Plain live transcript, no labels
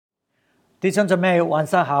弟兄姊妹晚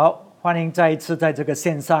上好，欢迎再一次在这个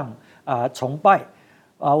线上崇拜。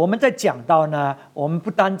我们在讲到呢，我们不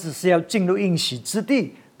单只是要进入应许之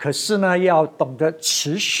地，可是呢要懂得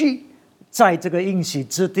持续在这个应许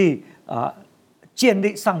之地建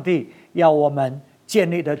立上帝要我们建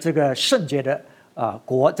立的这个圣洁的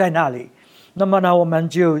国在那里。那么呢，我们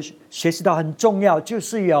就学习到很重要，就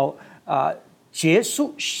是有结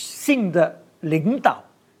束性的领导。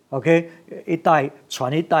OK， 一代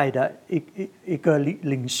传一代的一个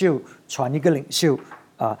领袖传一个领袖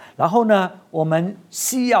然后呢，我们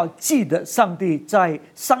需要记得上帝在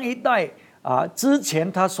上一代之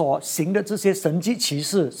前他所行的这些神迹奇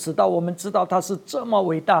事，使到我们知道他是这么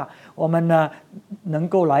伟大，我们呢能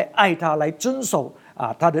够来爱他，来遵守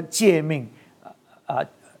他的诫命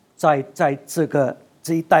在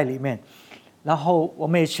这一代里面。然后我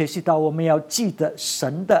们也学习到，我们要记得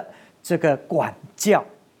神的这个管教。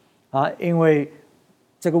因为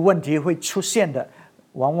这个问题会出现的，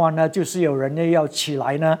往往呢就是有人呢要起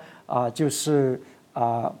来呢就是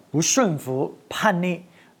不顺服、叛逆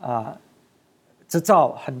制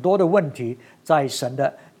造很多的问题在神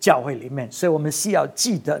的教会里面，所以我们需要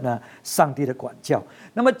记得呢上帝的管教。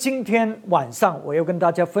那么今天晚上我要跟大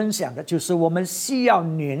家分享的就是我们需要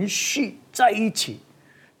连续在一起，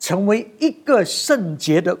成为一个圣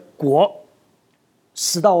洁的国，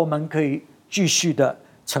使到我们可以继续的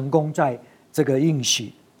成功在这个应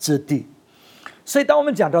许之地。所以当我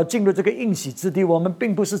们讲到进入这个应许之地，我们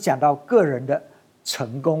并不是讲到个人的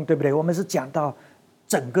成功，对不对？我们是讲到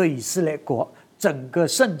整个以色列国，整个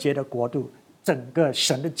圣洁的国度，整个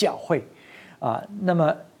神的教会那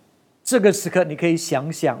么这个时刻你可以想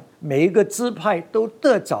想，每一个支派都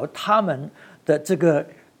得着他们的这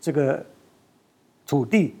个土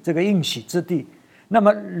地，这个应许之地。那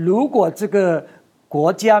么如果这个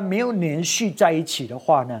国家没有连续在一起的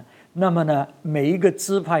话呢，那么呢，每一个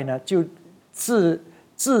支派呢就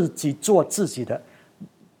自己做自己的。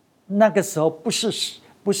那个时候不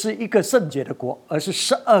是一个圣洁的国，而是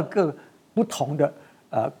12个不同的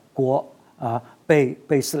国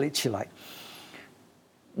被设立起来。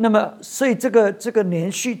那么，所以这个连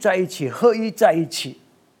续在一起、合一在一起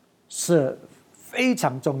是非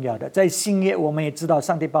常重要的。在新约我们也知道，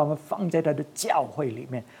上帝把我们放在他的教会里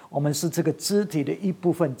面，我们是这个肢体的一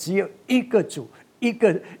部分，只有一个主，一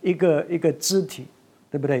个肢体，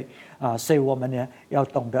对不对所以我们呢要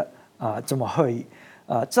懂得怎么合一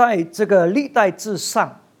在这个历代志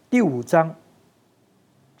上第5章，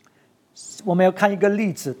我们要看一个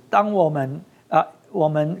例子。当我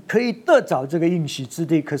们可以得着这个应许之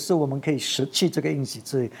地，可是我们可以失去这个应许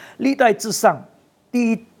之地。历代志上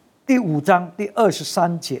第5章第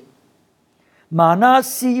23节，玛拿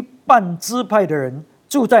西半支派的人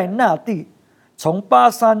住在那地，从巴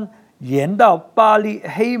珊沿到巴利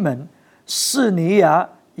黑门、示尼亚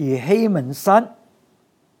与黑门山。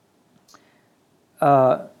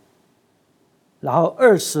然后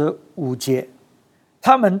25节，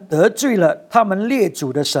他们得罪了他们列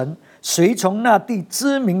祖的神，随从那地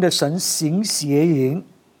知名的神行邪淫，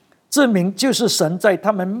这名就是神在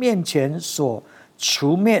他们面前所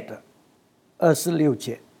除灭的。26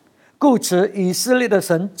节，故此以色列的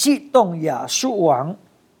神激动亚述王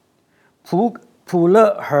普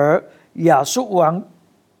勒和亚述王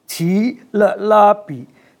提勒拉比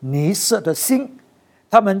尼色的心，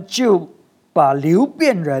他们就把流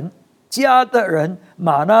便人、迦得人、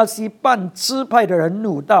玛拿西半支派的人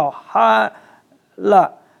掳到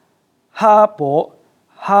哈伯、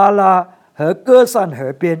哈拉和歌散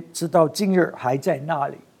河边，直到今日还在那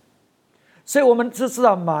里。所以我们就知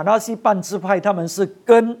道玛拿西半支派他们是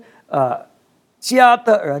跟迦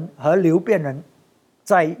得人和流便人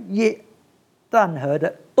在约旦河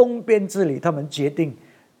的东边之里，他们决定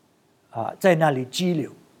在那里居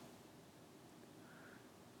留，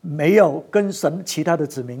没有跟神其他的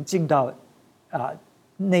子民进到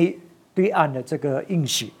那对岸的这个应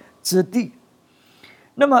许之地。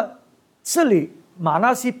那么这里玛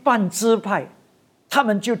拿西半支派他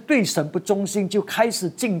们就对神不忠心，就开始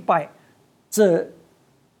敬拜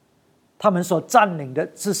他们所占领的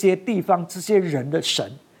这些地方、这些人的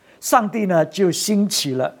神。上帝呢就兴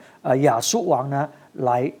起了亚述王呢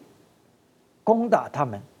来攻打他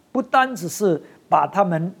们，不单只是把他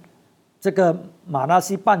们这个玛拿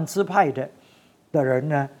西半支派的人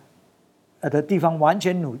呢的地方完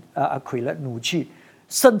全掳去，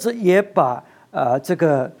甚至也把这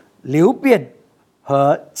个流便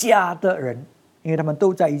和迦得人，因为他们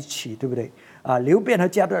都在一起，对不对流便和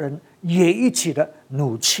迦得人也一起的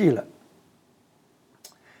掳去了。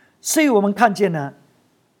所以我们看见呢，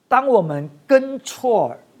当我们跟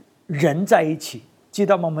错人在一起，记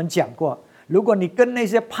得我们讲过，如果你跟那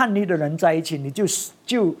些叛逆的人在一起，你就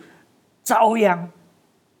遭殃，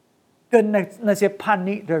跟那些叛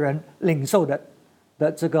逆的人领受的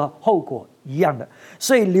这个后果一样的。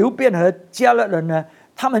所以流便和迦勒人呢，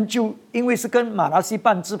他们就因为是跟马拿西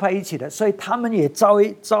半支派一起的，所以他们也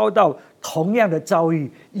遭到同样的遭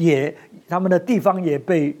遇，他们的地方也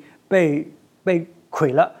被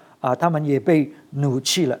毁了啊，他们也被掳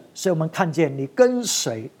去了。所以我们看见你跟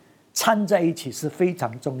谁掺在一起是非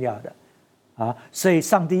常重要的啊。所以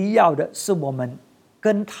上帝要的是我们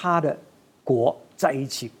跟他的国在一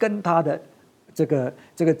起，跟他的这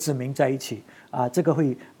个子民在一起啊，这个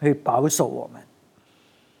会保守我们。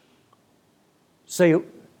所以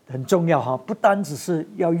很重要哈，不单只是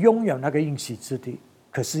要拥有那个应许之地，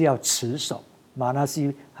可是要持守。马拿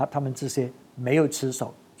西他们这些没有持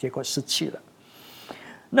守，结果失去了。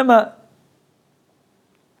那么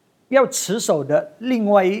要持守的另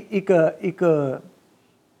外一个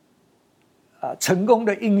成功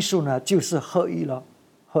的因素呢，就是合一了。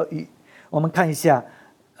合一，我们看一下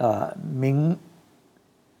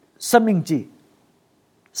申命记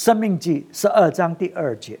12章第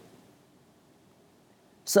2节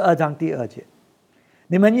，12章第2节，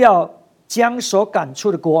你们要将所赶出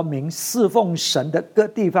的国民侍奉神的各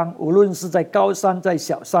地方，无论是在高山，在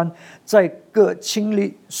小山，在各青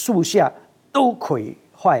绿树下，都毁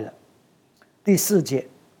坏了。第4节，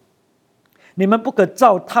你们不可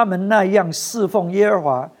照他们那样侍奉耶和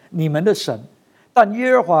华你们的神，但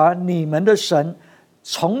耶和华你们的神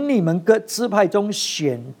从你们各支派中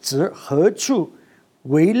选择何处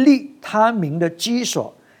为立他名的居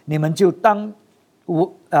所，你们就当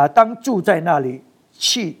住在那里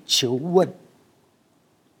去求问。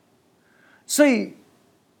所以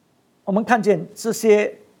我们看见这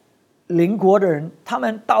些邻国的人，他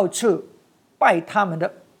们到处拜他们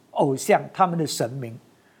的偶像，他们的神明，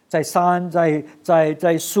在山，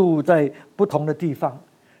在树，在不同的地方。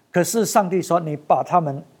可是上帝说，你把他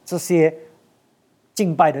们这些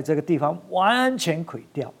敬拜的这个地方完全毁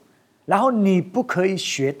掉，然后你不可以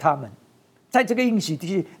学他们，在这个应许地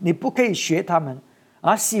区你不可以学他们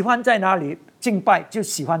啊，喜欢在哪里敬拜就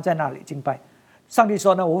喜欢在那里敬拜。上帝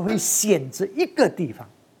说呢，我会选择一个地方，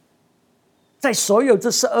在所有这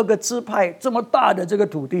12个支派这么大的这个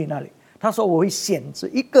土地那里，他说我会选择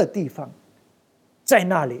一个地方，在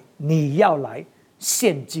那里你要来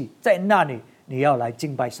献祭，在那里你要来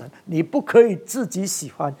敬拜神，你不可以自己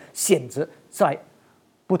喜欢选择在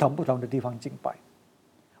不同的地方敬拜。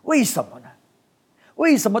为什么呢？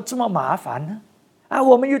为什么这么麻烦呢？啊，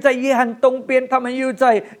我们又在约翰东边，他们又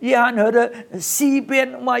在约翰河的西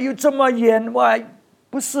边，哇，又这么远，哇，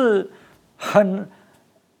不是很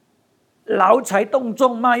劳财动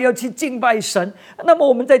众吗？要去敬拜神。那么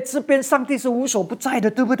我们在这边，上帝是无所不在的，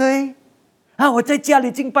对不对？啊，我在家里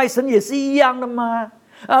敬拜神也是一样的嘛。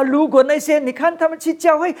啊，如果那些你看他们去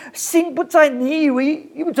教会，心不在，你以为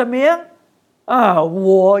又怎么样？啊，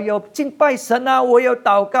我有敬拜神啊，我有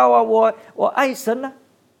祷告啊，我爱神啊。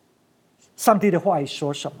上帝的话语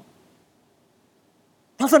说什么？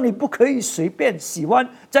他说你不可以随便喜欢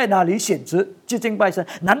在哪里选择就敬拜神。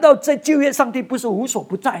难道在旧约上帝不是无所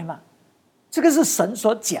不在吗？这个是神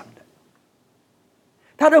所讲的，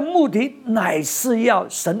他的目的乃是要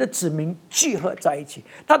神的子民聚合在一起，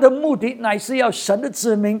他的目的乃是要神的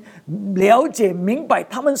子民了解明白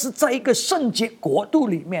他们是在一个圣洁国度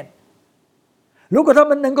里面。如果他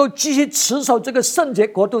们能够继续持守这个圣洁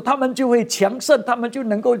国度，他们就会强盛，他们就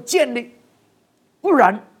能够建立，不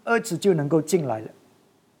然儿子就能够进来了，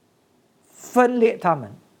分裂他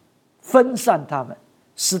们，分散他们，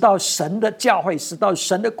使到神的教会，使到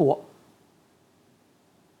神的国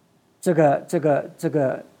这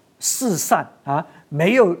个四散啊，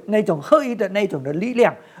没有那种合一的那种的力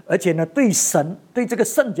量，而且呢，对神对这个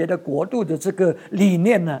圣洁的国度的这个理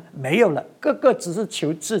念呢没有了，个个只是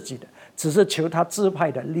求自己的，只是求他支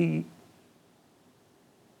派的利益。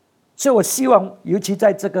所以我希望，尤其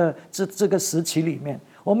在这个时期里面，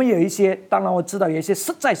我们有一些，当然我知道有一些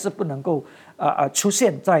实在是不能够出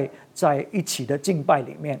现在一起的敬拜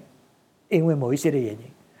里面，因为某一些的原因。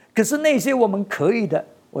可是那些我们可以的，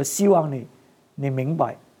我希望你明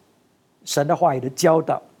白神的话语的教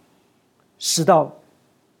导，使到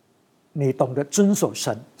你懂得遵守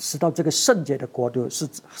神，使到这个圣洁的国度是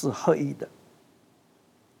合一的。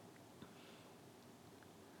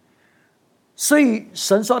所以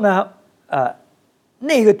神说呢，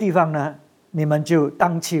那个地方呢，你们就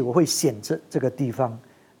当去，我会选择这个地方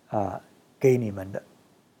给你们的。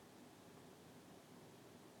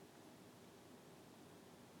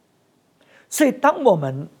所以当我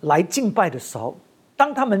们来敬拜的时候，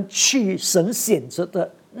当他们去神选择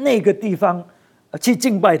的那个地方去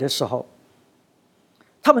敬拜的时候，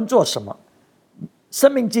他们做什么？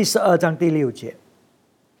申命记12章第6节，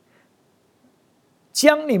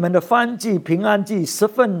将你们的燔祭、平安祭、10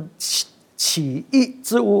份起义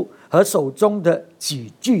之物和手中的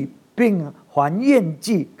几具，并还愿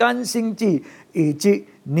祭、甘心祭以及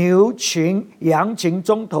牛群、羊群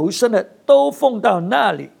中头生的，都奉到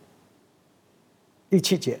那里。第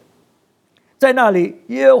7节，在那里，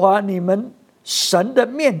耶和华你们神的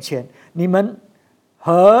面前，你们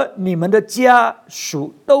和你们的家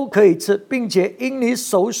属都可以吃，并且因你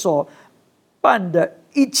手所办的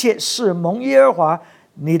一切事蒙耶和华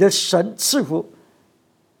你的神赐福，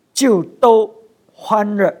就都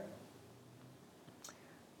欢乐。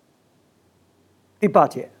第8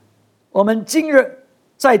节，我们今日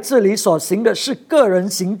在这里所行的是个人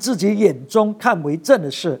行自己眼中看为正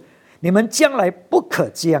的事，你们将来不可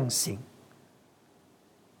这样行，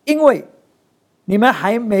因为你们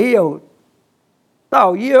还没有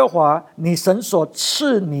到耶和华你神所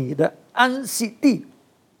赐你的安息地，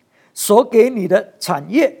所给你的产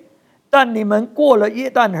业，但你们过了约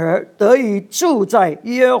旦河，得以住在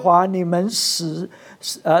耶和华你们神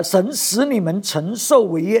使你们承受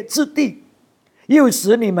为业之地，又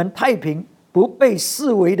使你们太平，不被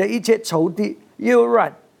四围的一切仇敌忧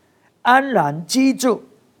乱，安然居住。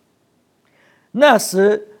那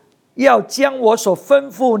时要将我所吩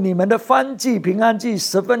咐你们的燔祭、平安祭、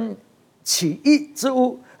10份起义之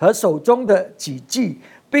物和手中的几具，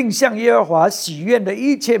并向耶和华喜悦的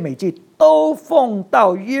一切美祭，都奉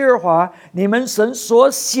到耶和华你们神所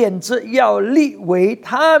显之要立为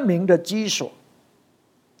他名的居所。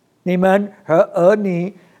你们和儿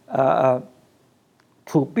女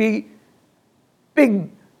仆婢，并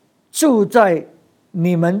住在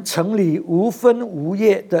你们城里无分无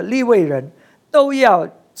业的利未人，都要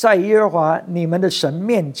在耶和华你们的神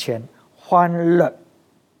面前欢乐。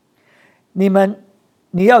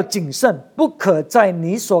你要谨慎，不可在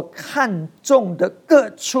你所看中的各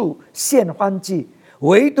处献燔祭，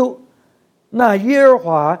唯独那耶和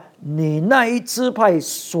华你那一支派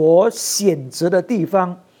所选择的地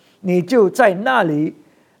方，你就在那里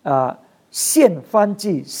献燔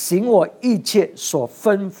祭，行我一切所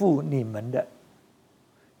吩咐你们的。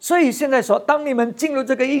所以现在说，当你们进入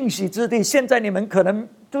这个应许之地，现在你们可能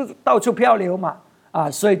都到处漂流嘛，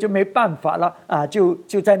所以就没办法了，就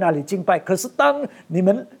在那里敬拜。可是当你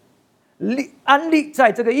们安立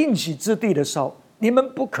在这个应许之地的时候，你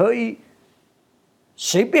们不可以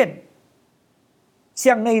随便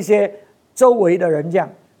像那些周围的人这样，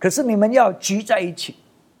可是你们要聚在一起，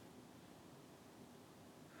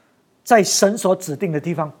在神所指定的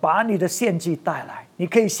地方把你的献祭带来。你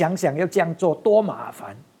可以想想要这样做多麻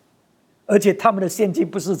烦，而且他们的献祭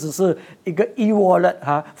不是只是一个一窝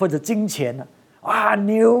了或者金钱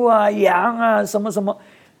牛羊什么什么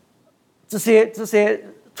这些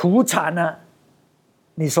土产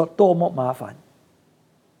你说多么麻烦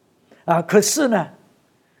可是呢，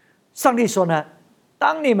上帝说呢，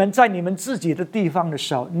当你们在你们自己的地方的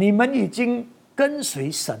时候，你们已经跟随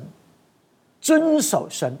神，遵守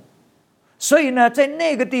神，所以呢，在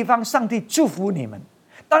那个地方上帝祝福你们。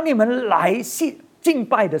当你们来敬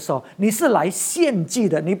拜的时候，你是来献祭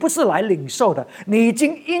的，你不是来领受的。你已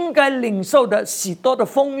经应该领受的许多的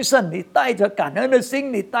丰盛，你带着感恩的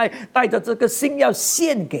心，你带着这个心要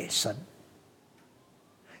献给神。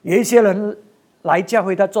有一些人来教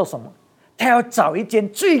会，他做什么？他要找一间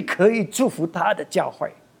最可以祝福他的教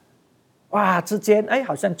会。这间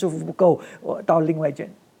好像祝福不够，我到另外一间。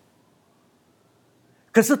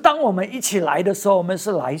可是当我们一起来的时候，我们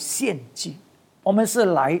是来献祭，我们是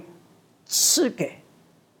来赐给，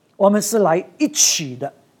我们是来一起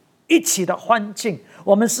的欢庆，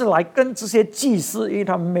我们是来跟这些祭司，因为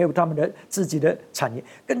他们没有他们的自己的产业，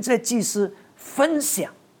跟这些祭司分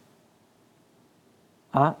享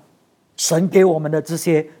神给我们的这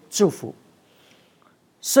些祝福。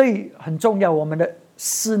所以很重要，我们的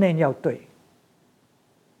思念要对。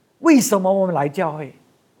为什么我们来教会？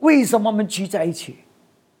为什么我们聚在一起？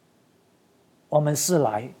我们是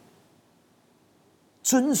来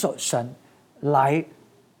遵守神，来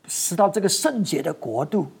使到这个圣洁的国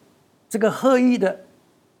度，这个合一的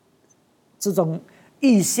这种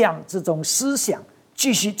意象，这种思想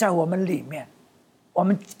继续在我们里面。我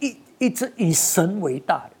们一直以神为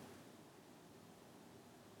大的，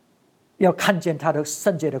要看见他的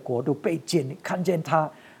圣洁的国度被建立，看见他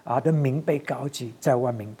的名被高举在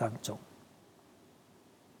万民当中。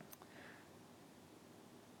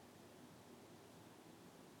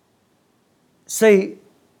所以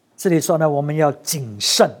这里说呢，我们要谨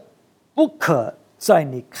慎，不可在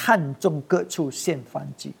你看中各处献燔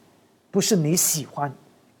祭，不是你喜欢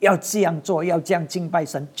要这样做，要这样敬拜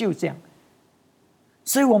神，就这样。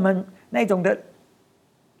所以我们那种的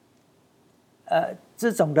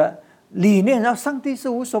这种的理念，然后上帝是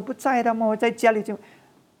无所不在的嘛，我在家里就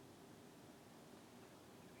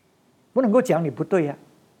不能够讲你不对呀。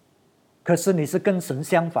可是你是跟神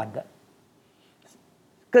相反的，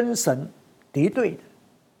跟神敌对的，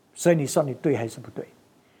所以你说你对还是不对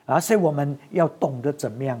啊？所以我们要懂得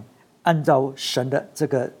怎么样按照神的这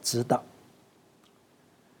个指导。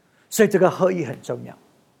所以这个合一很重要，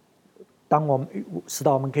使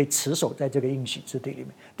到我们可以持守在这个应许之地里面。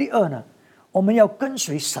第二呢，我们要跟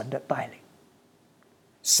随神的带领，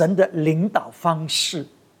神的领导方式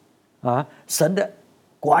啊，神的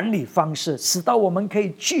管理方式，使到我们可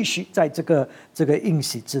以继续在这个应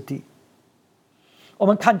许之地。我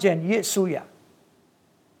们看见约书亚，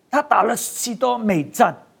他打了许多美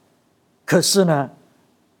战，可是呢，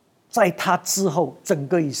在他之后，整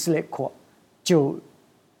个以色列国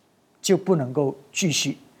就不能够继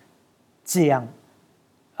续这样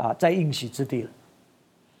在应许之地了。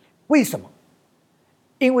为什么？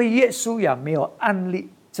因为约书亚没有按立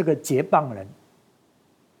这个接棒人，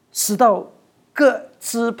使到各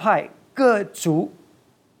支派、各族、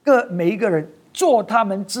每一个人做他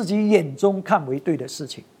们自己眼中看为对的事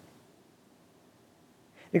情。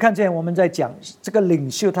你看见我们在讲这个领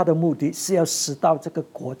袖，他的目的是要使到这个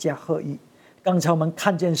国家合一。刚才我们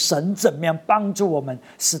看见神怎么样帮助我们，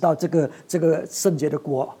使到这个圣洁的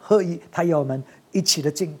国合一，他要我们一起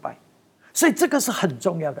的敬拜，所以这个是很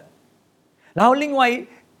重要的。然后另外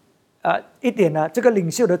一点呢，这个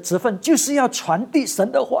领袖的职分就是要传递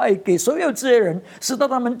神的话语给所有这些人，使到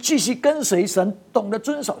他们继续跟随神，懂得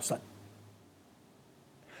遵守神。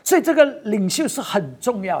所以这个领袖是很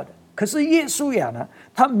重要的。可是约书亚呢，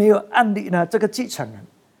他没有按立呢这个继承人。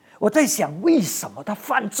我在想，为什么他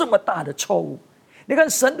犯这么大的错误？你看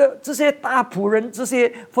神的这些大仆人，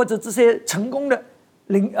或者这些成功的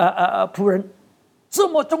仆人，这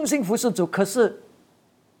么忠心服侍主，可是，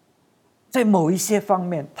在某一些方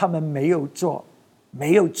面，他们没有做，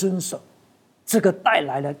没有遵守，这个带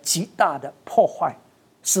来了极大的破坏，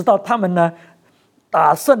使到他们呢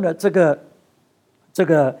打胜了这个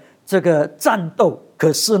战斗，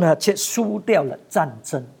可是呢却输掉了战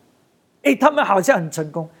争。他们好像很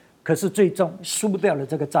成功。可是最终输掉了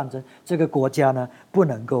这个战争，这个国家呢不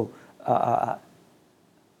能够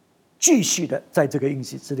继续的在这个应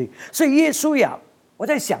许之地。所以约书亚，我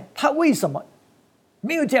在想他为什么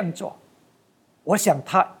没有这样做？我想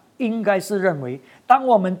他应该是认为，当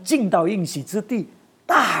我们进到应许之地，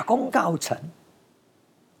大功告成，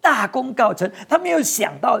大功告成。他没有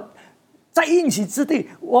想到，在应许之地，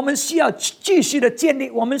我们需要继续的建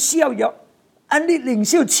立，我们需要有安立领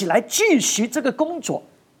袖起来继续这个工作。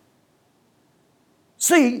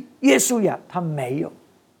所以约书亚他没有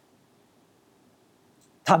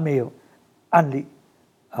按立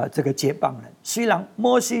这个接棒人，虽然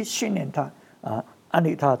摩西训练他按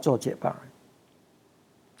立他做接棒人。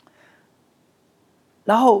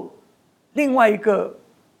然后另外一个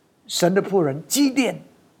神的仆人基甸，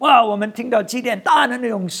哇，我们听到基甸大能的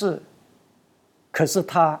勇士，可是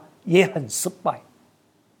他也很失败，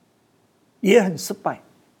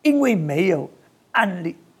因为没有按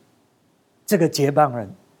立这个接棒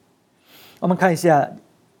人。我们看一下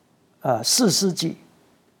士师记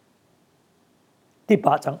第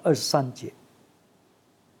8章23节，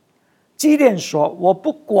基甸说：“我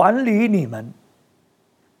不管理你们。”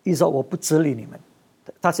意思说我不治理你们。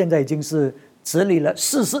他现在已经是治理了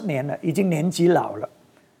40年了，已经年纪老了。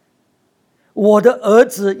我的儿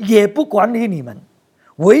子也不管理你们，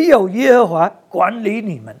唯有耶和华管理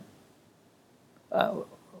你们。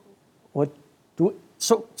我读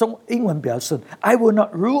中英文比较顺 ，I will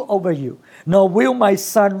not rule over you, nor will my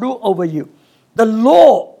son rule over you. The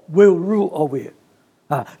Lord will rule over you.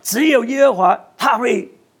 只有耶和华他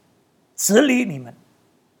会治理你们。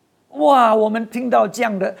哇，我们听到这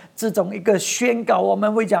样的这种一个宣告，我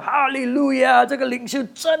们会讲哈利路亚，这个领袖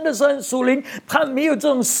真的是很属灵，他没有这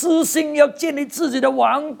种私心要建立自己的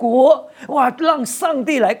王国，哇，让上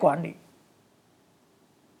帝来管理。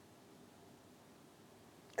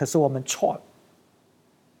可是我们错了，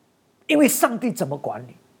因为上帝怎么管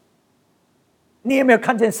理？你有没有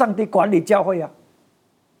看见上帝管理教会啊？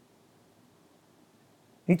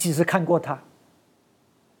你几时看过他？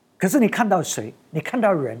可是你看到谁？你看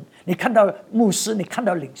到人，你看到牧师，你看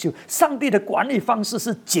到领袖。上帝的管理方式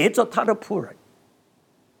是借着他的仆人，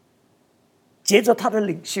借着他的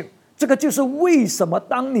领袖。这个就是为什么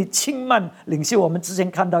当你轻慢领袖，我们之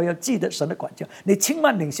前看到要记得神的管教，你轻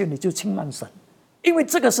慢领袖，你就轻慢神，因为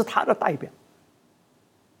这个是他的代表。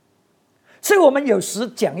所以我们有时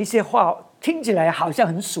讲一些话听起来好像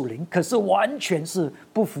很属灵，可是完全是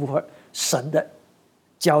不符合神的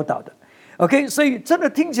教导的。OK， 所以真的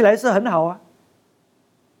听起来是很好啊，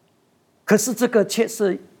可是这个却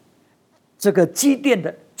是这个基甸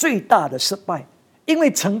的最大的失败，因为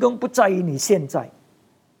成功不在于你现在，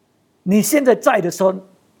你现在在的时候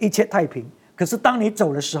一切太平，可是当你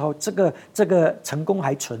走的时候，这个成功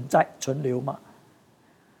还存留吗？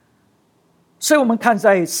所以我们看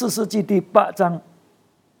在士师记第8章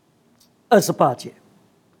28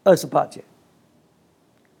节，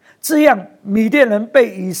这样米甸人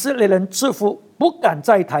被以色列人制服，不敢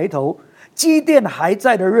再抬头。基甸还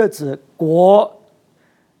在的日子，国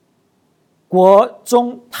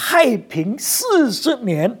中太平40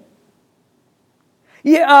年。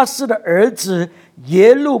耶阿斯的儿子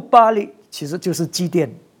耶路巴力，其实就是基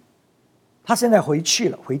甸，他现在回去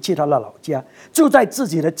他的老家，住在自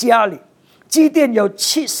己的家里。基甸有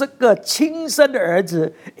70个亲生的儿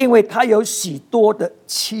子，因为他有许多的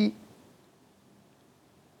妻。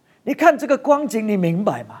你看这个光景，你明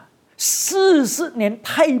白吗？40年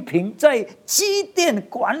太平，在基甸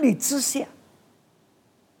管理之下。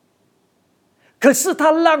可是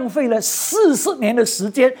他浪费了40年的时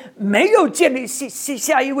间，没有建立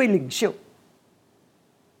下一位领袖。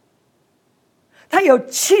他有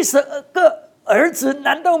70个儿子，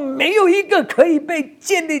难道没有一个可以被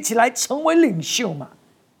建立起来成为领袖吗？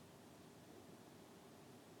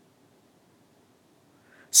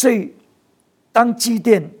所以当基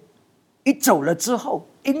甸一走了之后，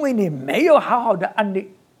因为你没有好好的安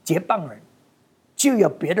立接棒人，就有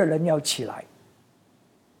别的人要起来，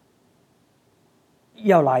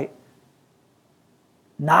要来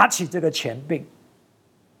拿起这个权柄，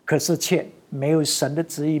可是却没有神的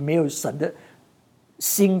旨意，没有神的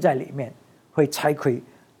心在里面，会拆溃，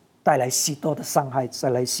带来许多的伤害，带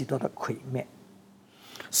来许多的毁灭。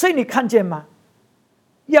所以你看见吗？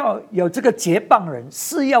要有这个接棒人，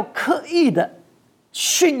是要刻意的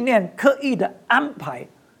训练，刻意的安排，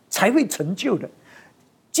才会成就的。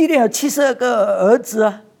基甸有72个儿子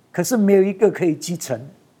啊，可是没有一个可以继承，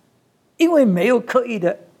因为没有刻意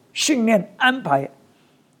的训练安排。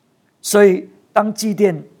所以当基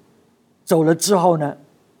甸走了之后呢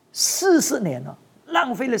，40年了，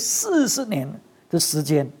浪费了40年的时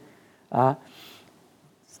间啊！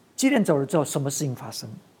基甸走了之后，什么事情发生？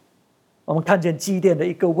我们看见基甸的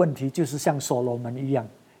一个问题，就是像所罗门一样，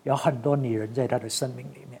有很多女人在他的生命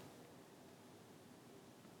里面，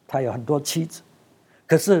他有很多妻子，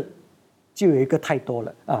可是就有一个太多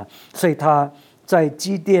了啊！所以他在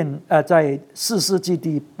在士师记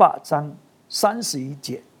第8章31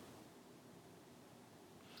节，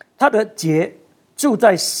他的姐住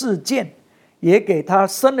在示剑，也给他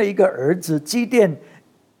生了一个儿子基甸，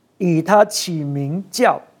以他起名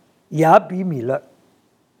叫亚比米勒。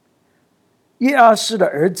耶阿斯的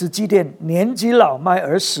儿子基甸年纪老迈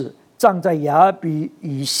而死，葬在亚比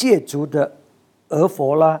以谢族的俄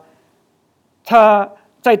弗拉。他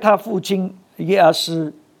在他父亲耶阿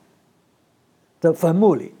斯的坟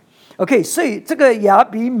墓里。OK， 所以这个亚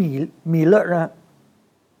比米勒呢，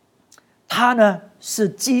他呢是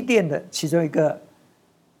基甸的其中一个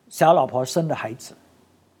小老婆生的孩子，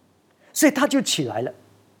所以他就起来了，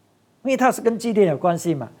因为他是跟基甸有关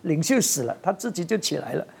系嘛，领袖死了，他自己就起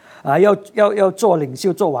来了啊，要做领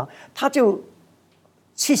袖做王，他就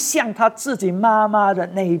去向他自己妈妈的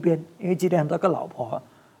那一边，因为基甸很多个老婆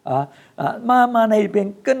妈妈那一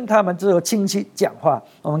边跟他们这个亲戚讲话。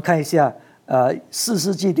我们看一下士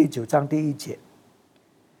师记第9章第1节，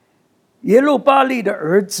耶路巴力的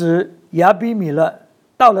儿子亚比米勒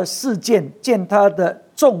到了示剑，见他的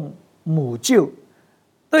众母舅，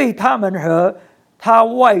对他们和他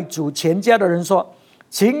外祖全家的人说：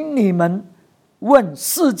请你们问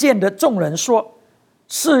示剑的众人说，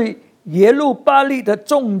是耶路巴力的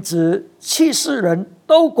众子70人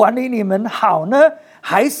都管理你们好呢，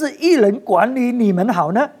还是一人管理你们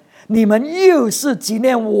好呢？你们又是纪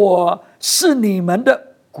念我是你们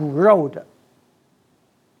的骨肉的。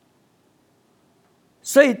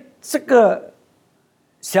所以这个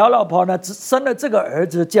小老婆呢，生了这个儿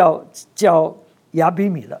子叫亚比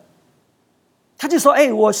米勒，他就说：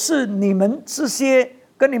我是你们这些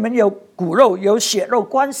跟你们有骨肉有血肉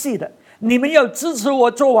关系的，你们要支持我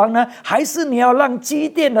做王呢，还是你要让基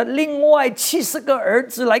甸的另外70个儿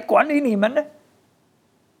子来管理你们呢？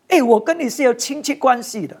我跟你是有亲戚关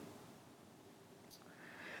系的。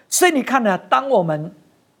所以你看呢，当我们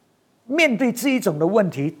面对这一种的问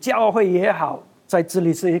题，教会也好，在这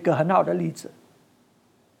里是一个很好的例子。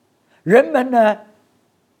人们呢，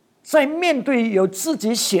在面对有自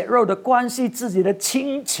己血肉的关系、自己的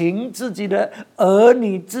亲情、自己的儿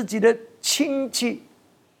女、自己的亲戚，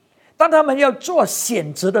当他们要做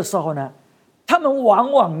选择的时候呢，他们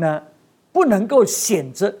往往呢不能够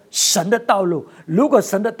选择神的道路。如果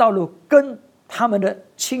神的道路跟他们的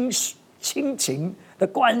亲情的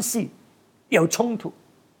关系有冲突，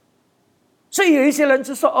所以有一些人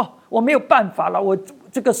就说：“哦，我没有办法了，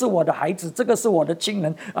这个是我的孩子，这个是我的亲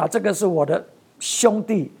人啊，这个是我的兄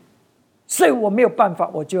弟，所以我没有办法，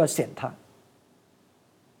我就要选他。”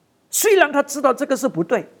虽然他知道这个是不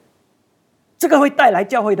对，这个会带来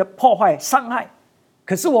教会的破坏伤害，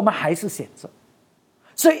可是我们还是选择。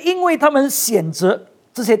所以因为他们选择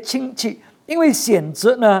这些亲戚，因为选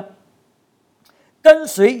择呢跟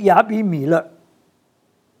随亚比米勒，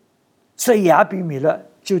所以亚比米勒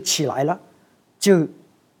就起来了，就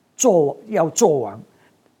要做王，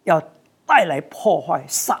要带来破坏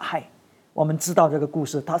杀害。我们知道这个故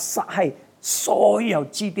事，他杀害所有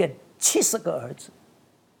基甸70个儿子，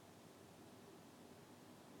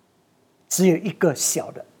只有一个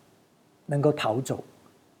小的能够逃走，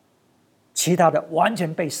其他的完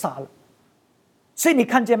全被杀了。所以你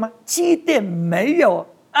看见吗？基甸没有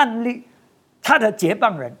按立他的接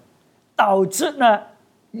棒人，导致呢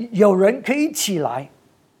有人可以起来，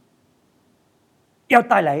要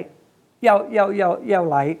带来要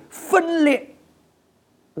来分裂，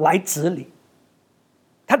来治理。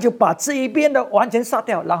他就把这一边的完全杀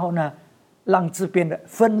掉，然后呢让这边的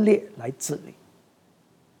分裂来治理。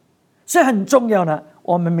所以很重要呢，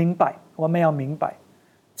我们要明白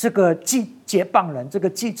这个接棒人，这个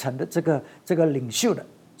继承的这个领袖的，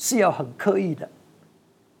是要很刻意的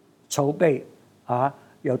筹备啊，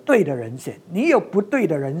有对的人选，你有不对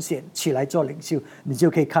的人选起来做领袖，你就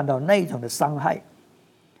可以看到那一种的伤害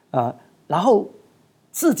啊。然后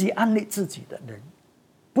自己安利自己的人，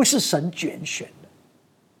不是神拣选的。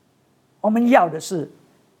我们要的是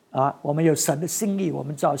啊，我们有神的心意，我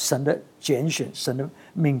们知道神的拣选，神的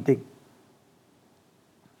命定。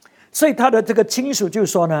所以他的这个亲属就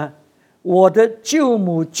说呢：“我的舅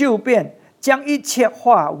母舅便将一切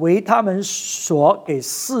话为他们说给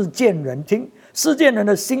示剑人听，示剑人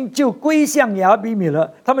的心就归向亚比米勒。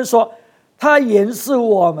他们说，他原是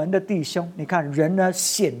我们的弟兄。你看，人呢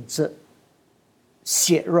选择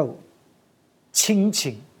血肉亲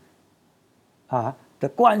情啊的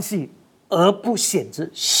关系，而不选择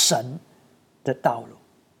神的道路。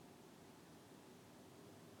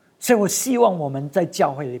所以我希望我们在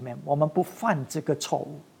教会里面，我们不犯这个错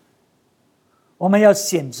误。我们要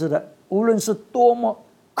选择的，无论是多么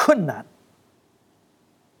困难，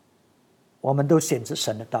我们都选择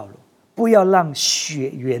神的道路，不要让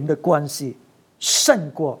血缘的关系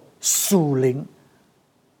胜过属灵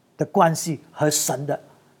的关系和神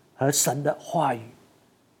的话语、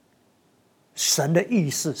神的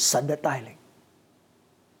意思、神的带领。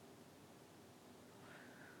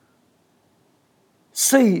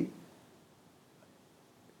所以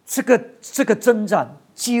这个征战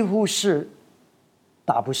几乎是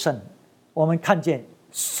打不胜。我们看见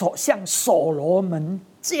像所罗门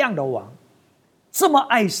这样的王，这么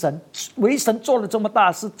爱神，为神做了这么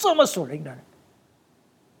大事，这么属灵的人，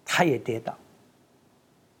他也跌倒，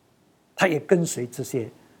他也跟随这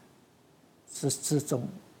种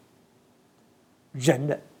人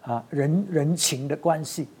的人情的关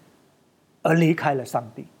系，而离开了上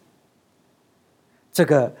帝。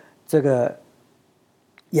这个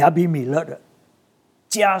亚比米勒的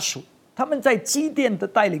家属，他们在基甸的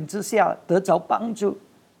带领之下得着帮助，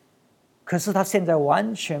可是他现在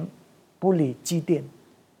完全不理基甸，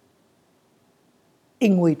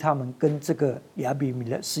因为他们跟这个亚比米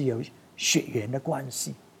勒是有血缘的关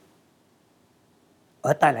系，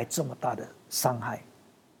而带来这么大的伤害。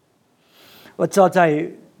我知道在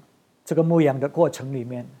这个牧养的过程里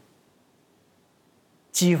面，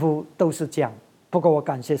几乎都是这样。不过我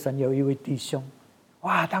感谢神，有一位弟兄，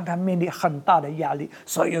哇，当他面临很大的压力，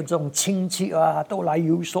所有这种亲戚啊都来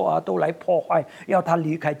游说啊，都来破坏，要他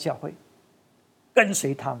离开教会，跟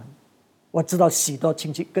随他们。我知道许多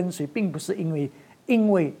亲戚跟随，并不是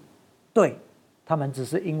因为对他们，只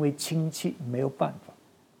是因为亲戚没有办法，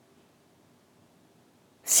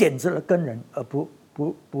选择了跟人，而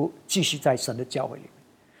不继续在神的教会里面。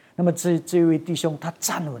那么这位弟兄，他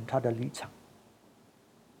站稳他的立场。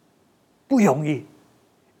不容易，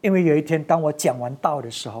因为有一天当我讲完道的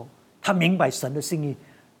时候，他明白神的心意，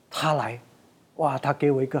他来，哇，他给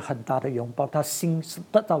我一个很大的拥抱，他心是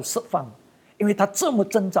得到释放，因为他这么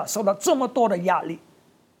挣扎，受到这么多的压力，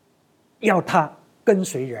要他跟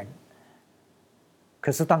随人。可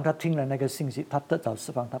是当他听了那个信息，他得到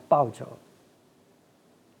释放，他抱着我，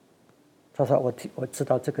他说我知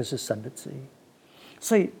道这个是神的旨意。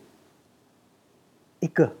所以一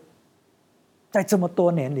个在这么多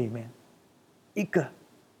年里面，一个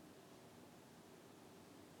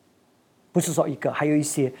不是说一个，还有一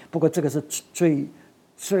些，不过这个是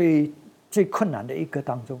最困难的一个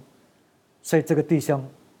当中。所以这个弟兄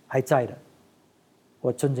还在的，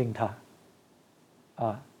我尊敬他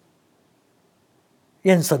啊，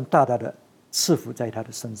愿神大大的赐福在他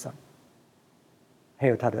的身上，还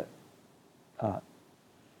有他的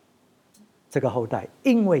这个后代，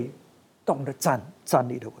因为懂得站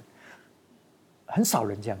立的稳。很少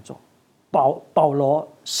人这样做。保罗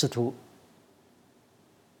使徒，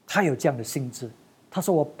他有这样的心智。他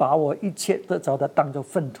说：“我把我一切得着的当作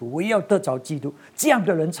粪土，我也要得着基督。”这样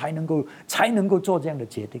的人才能够做这样的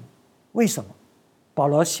决定。为什么？保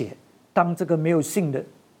罗写，当这个没有信的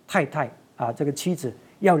太太这个妻子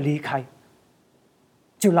要离开，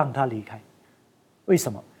就让他离开。为什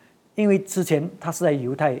么？因为之前他是在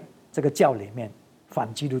犹太这个教里面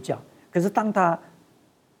反基督教，可是当他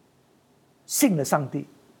信了上帝，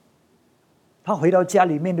他回到家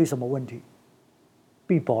里面对什么问题？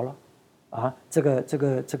逼迫了。这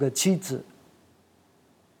个妻子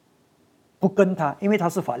不跟他，因为他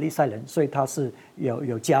是法利赛人，所以他是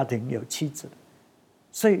有家庭有妻子的，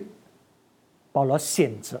所以保罗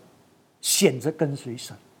选择跟随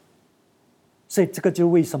神。所以这个就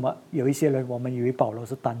为什么有一些人我们以为保罗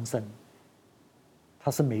是单身，他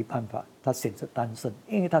是没办法，他选择单身，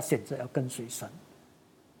因为他选择要跟随神，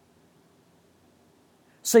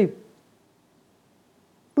所以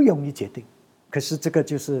不容易决定。可是这个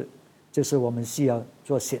就是我们需要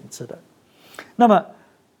做选择的。那么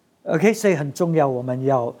OK， 所以很重要，我们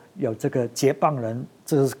要有这个接棒人，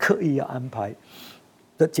这是刻意要安排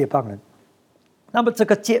的接棒人。那么这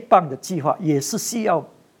个接棒的计划也是需要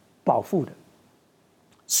保护的。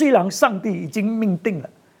虽然上帝已经命定了，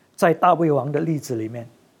在大卫王的例子里面，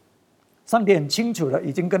上帝很清楚的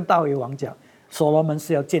已经跟大卫王讲，所罗门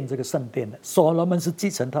是要建这个圣殿的，所罗门是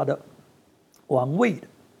继承他的王位的。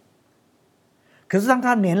可是当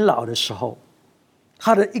他年老的时候，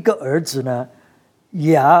他的一个儿子呢，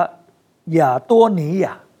亚多尼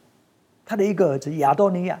亚，他的一个儿子亚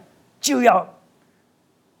多尼亚就要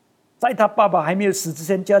在他爸爸还没有死之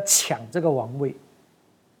前就要抢这个王位。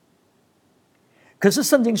可是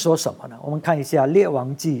圣经说什么呢？我们看一下列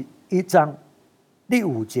王记1章第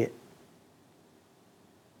5节、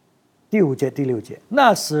第6节。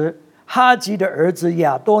那时哈吉的儿子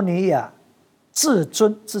亚多尼亚自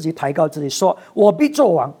尊，自己抬高自己，说：“我必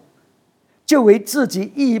作王。”就为自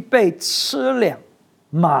己预备车辆、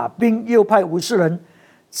马兵，又派50人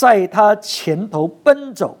在他前头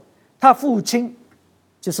奔走。他父亲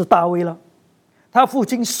就是大卫了。他父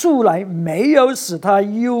亲素来没有使他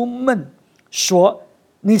忧闷，说：“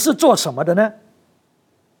你是做什么的呢？”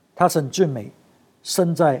他是很俊美，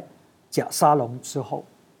生在甲沙龙之后。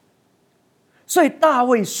所以大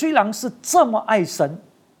卫虽然是这么爱神，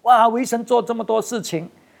为神做这么多事情，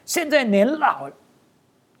现在年老了，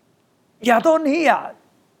亚多尼亚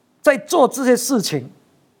在做这些事情，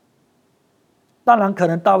当然可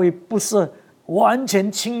能大卫不是完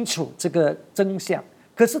全清楚这个真相，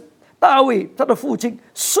可是大卫他的父亲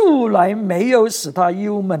素来没有使他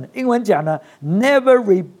忧闷。英文讲呢 ，never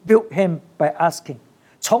rebuked him by asking，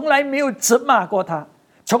 从来没有责骂过他，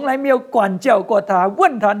从来没有管教过他，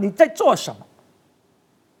问他你在做什么？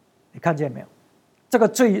你看见没有？这个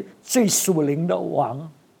最属灵的王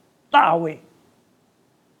大卫，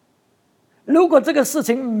如果这个事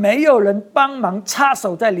情没有人帮忙插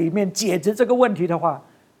手在里面解决这个问题的话，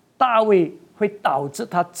大卫会导致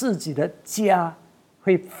他自己的家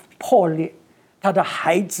会破裂，他的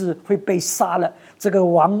孩子会被杀了，这个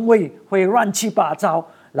王位会乱七八糟，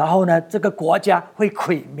然后呢，这个国家会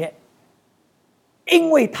毁灭，因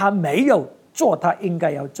为他没有做他应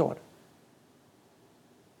该要做的。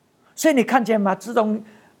所以你看见吗？这种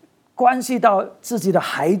关系到自己的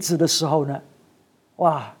孩子的时候呢，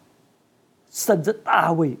甚至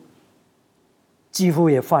大卫几乎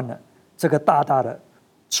也犯了这个大大的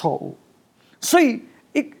错误。所以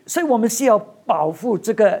我们需要保护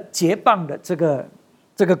这个结棒的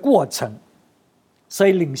这个过程。所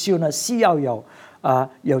以领袖呢，需要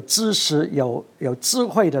有知识、有智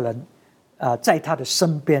慧的人在他的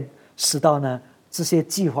身边，使到呢这些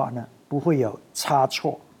计划呢不会有差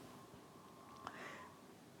错。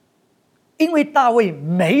因为大卫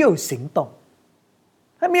没有行动，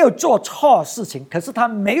他没有做错事情，可是他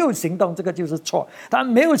没有行动，这个就是错。他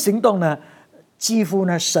没有行动呢，几乎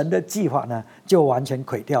呢神的计划呢就完全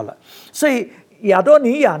毁掉了。所以亚多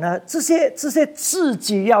尼亚呢，这些自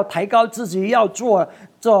己要抬高自己，要做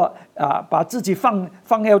把自己放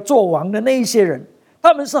要做王的那一些人，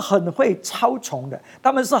他们是很会操从的，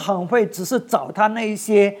他们是很会只是找他那一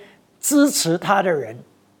些支持他的人。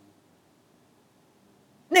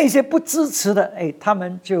那些不支持的，他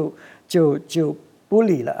们就不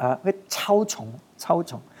理了会操从。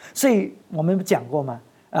所以我们讲过嘛，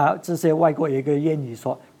这些外国有一个谚语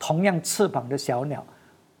说，同样翅膀的小鸟，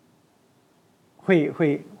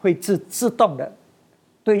会自动的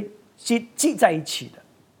对系在一起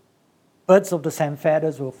的， birds of the same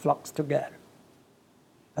feathers will flock together。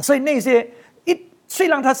所以那些虽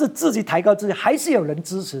然他是自己抬高自己，还是有人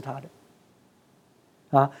支持他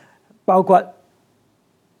的包括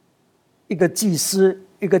一个祭司、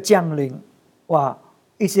一个将领，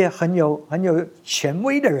一些很有权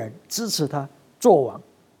威的人支持他做王，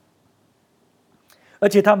而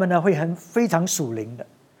且他们呢会非常属灵的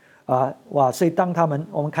所以当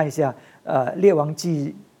我们看一下列王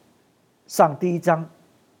记上第1章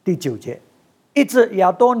第9节，一直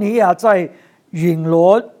亚多尼亚在陨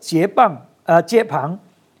罗街旁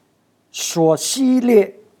所西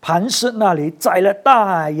列磐石那里宰了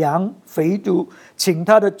大羊肥犊，请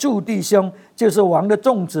他的诸弟兄，就是王的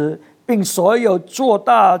众子，并所有做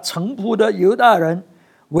大臣仆的犹大人，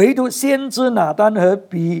唯独先知拿单和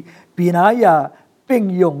比拿雅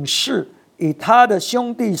并勇士与他的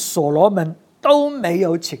兄弟所罗门都没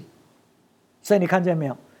有请。所以你看见没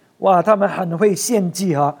有？他们很会献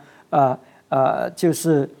祭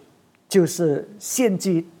就是献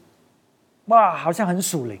祭，好像很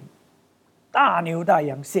属灵，大牛大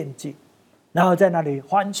羊献祭，然后在那里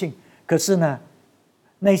欢庆。可是呢，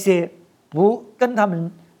那些不跟他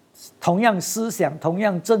们同样思想、同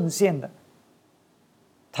样阵线的，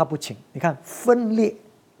他不请。你看，分裂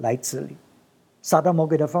来治理，撒旦魔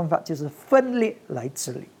鬼的方法就是分裂来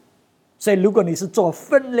治理。所以，如果你是做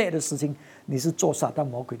分裂的事情，你是做撒旦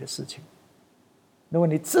魔鬼的事情。如果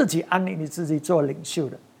你自己安利你自己做领袖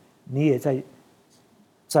的，你也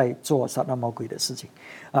在做撒旦魔鬼的事情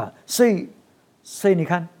所以你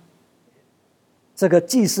看，这个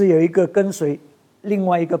祭司有一个跟随，另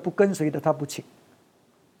外一个不跟随的他不请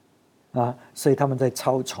所以他们在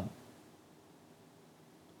操从。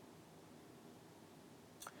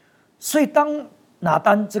所以当拿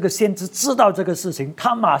单这个先知知道这个事情，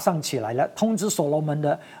他马上起来了，通知所罗门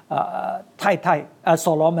的太太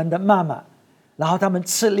所罗门的妈妈，然后他们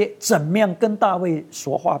策略怎么样跟大卫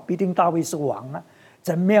说话，毕竟大卫是王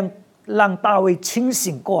怎么样让大卫清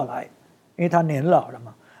醒过来，因为他年老了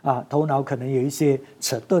嘛头脑可能有一些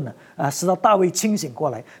迟钝了使到大卫清醒过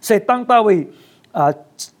来。所以当大卫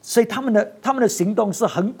所以他们的行动是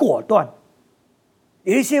很果断，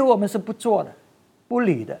有一些我们是不做的、不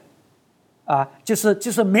理的就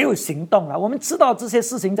是没有行动了。我们知道这些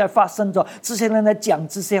事情在发生着，这些人在讲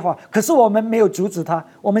这些话，可是我们没有阻止他。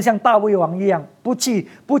我们像大卫王一样，不去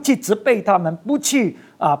责备他们，不去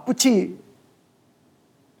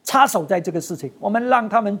插手在这个事情，我们让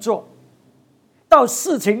他们做。到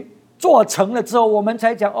事情做成了之后，我们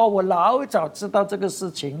才讲我老早知道这个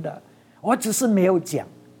事情的，我只是没有讲。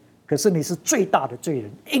可是你是最大的罪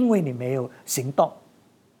人，因为你没有行动。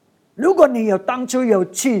如果你当初有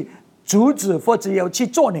去阻止或者有去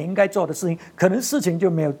做你应该做的事情，可能事情就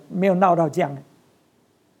没有闹到这样。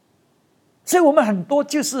所以我们很多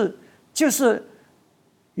就是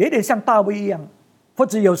有点像大卫一样，或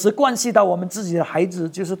者有时关系到我们自己的孩子，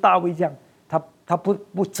就是大卫这样，他不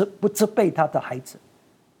责备他的孩子，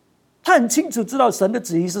他很清楚知道神的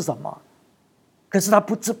旨意是什么，可是他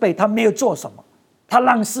不责备，他没有做什么，他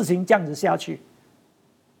让事情这样子下去。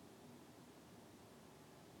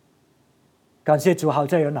感谢主，好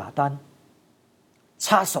在有拿单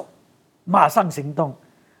插手，马上行动。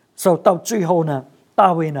所以到最后呢，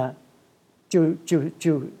大卫呢就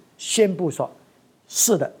宣布说：“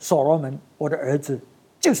是的，所罗门，我的儿子，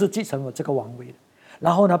就是继承我这个王位的。”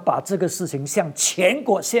然后呢，把这个事情向全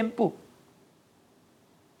国宣布。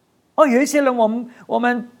有一些人，我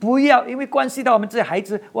们不要，因为关系到我们自己孩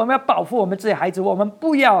子，我们要保护我们自己孩子，我们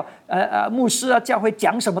不要牧师教会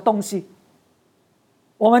讲什么东西。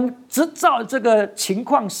我们制造这个情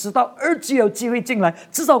况，使到儿子有机会进来，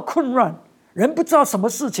制造混乱，人不知道什么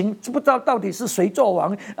事情，不知道到底是谁做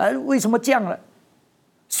王，为什么这样了，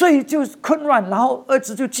所以就混乱，然后儿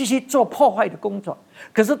子就继续做破坏的工作。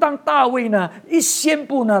可是当大卫呢一宣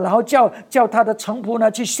布呢，然后叫他的臣仆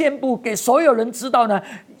呢去宣布给所有人知道呢，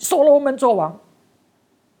所罗门做王，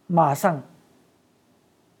马上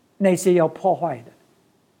那些要破坏的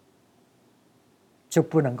就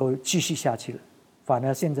不能够继续下去了。反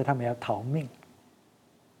而现在他们要逃命，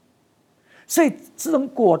所以这种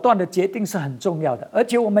果断的决定是很重要的。而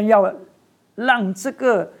且我们要让这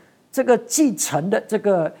个继承的这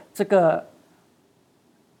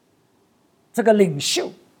个领袖，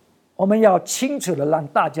我们要清楚的让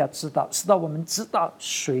大家知道，使到我们知道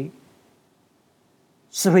谁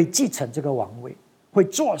是会继承这个王位，会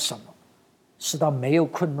做什么，使到没有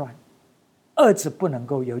混乱，儿子不能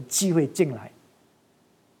够有机会进来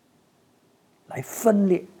分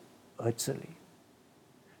裂而治理。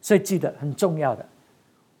所以记得很重要的，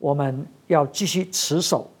我们要继续持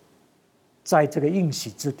守在这个应许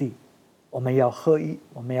之地，我们要合一，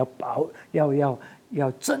我们要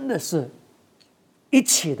真的是一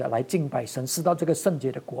起的来敬拜神，使到这个圣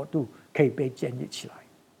洁的国度可以被建立起来。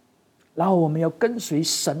然后我们要跟随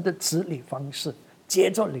神的治理方式，接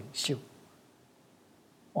着领袖。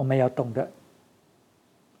我们要懂得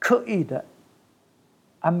刻意的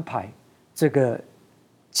安排这个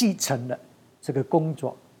继承的这个工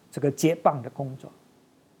作，这个接棒的工作。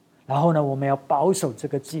然后呢，我们要保守这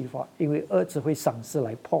个计划，因为儿子会赏赐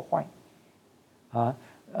来破坏。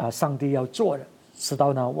上帝要做的，使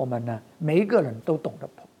到呢我们呢每一个人都懂得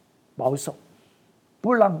保守，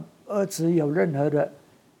不让儿子有任何的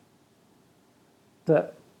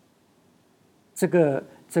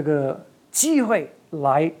这个机会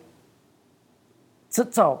来制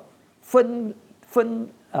造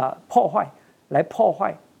破坏，来破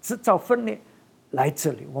坏制造分裂来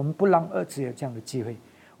这里。我们不让儿子有这样的机会。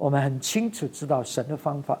我们很清楚知道神的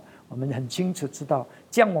方法，我们很清楚知道，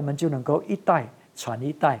这样我们就能够一代传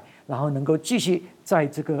一代，然后能够继续在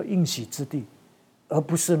这个应许之地，而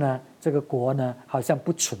不是呢这个国呢好像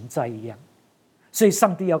不存在一样。所以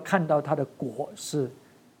上帝要看到他的国是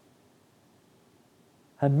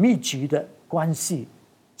很密集的关系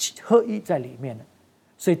合一在里面的。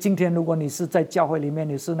所以今天如果你是在教会里面，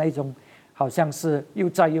你是那种好像是又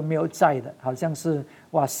在又没有在的，好像是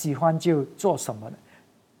喜欢就做什么的，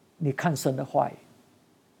你看神的话语，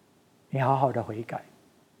你好好的悔改，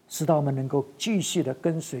使到我们能够继续的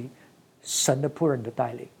跟随神的仆人的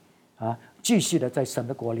带领继续的在神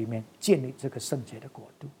的国里面建立这个圣洁的国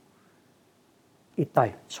度，一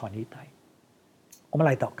代传一代。我们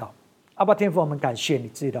来祷告。阿爸天父，我们感谢你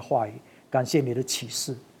自己的话语，感谢你的启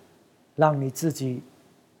示，让你自己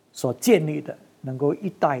所建立的能够一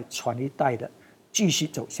代传一代的继续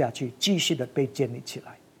走下去，继续的被建立起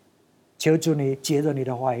来。求主你借着你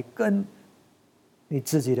的话语跟你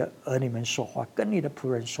自己的儿女们说话，跟你的仆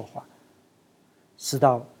人说话，使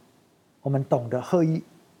到我们懂得合一，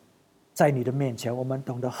在你的面前我们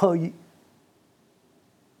懂得合一，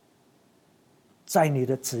在你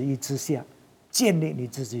的旨意之下建立你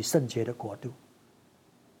自己圣洁的国度。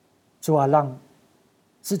主啊，让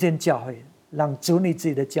之间教会，让主你自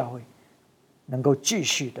己的教会能够继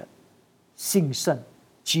续的兴盛，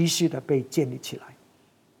继续的被建立起来，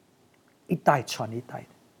一代传一代的，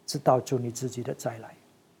直到主你自己的再来。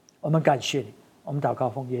我们感谢你，我们祷告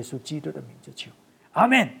奉耶稣基督的名字求，阿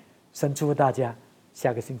们。神祝福大家，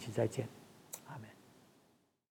下个星期再见。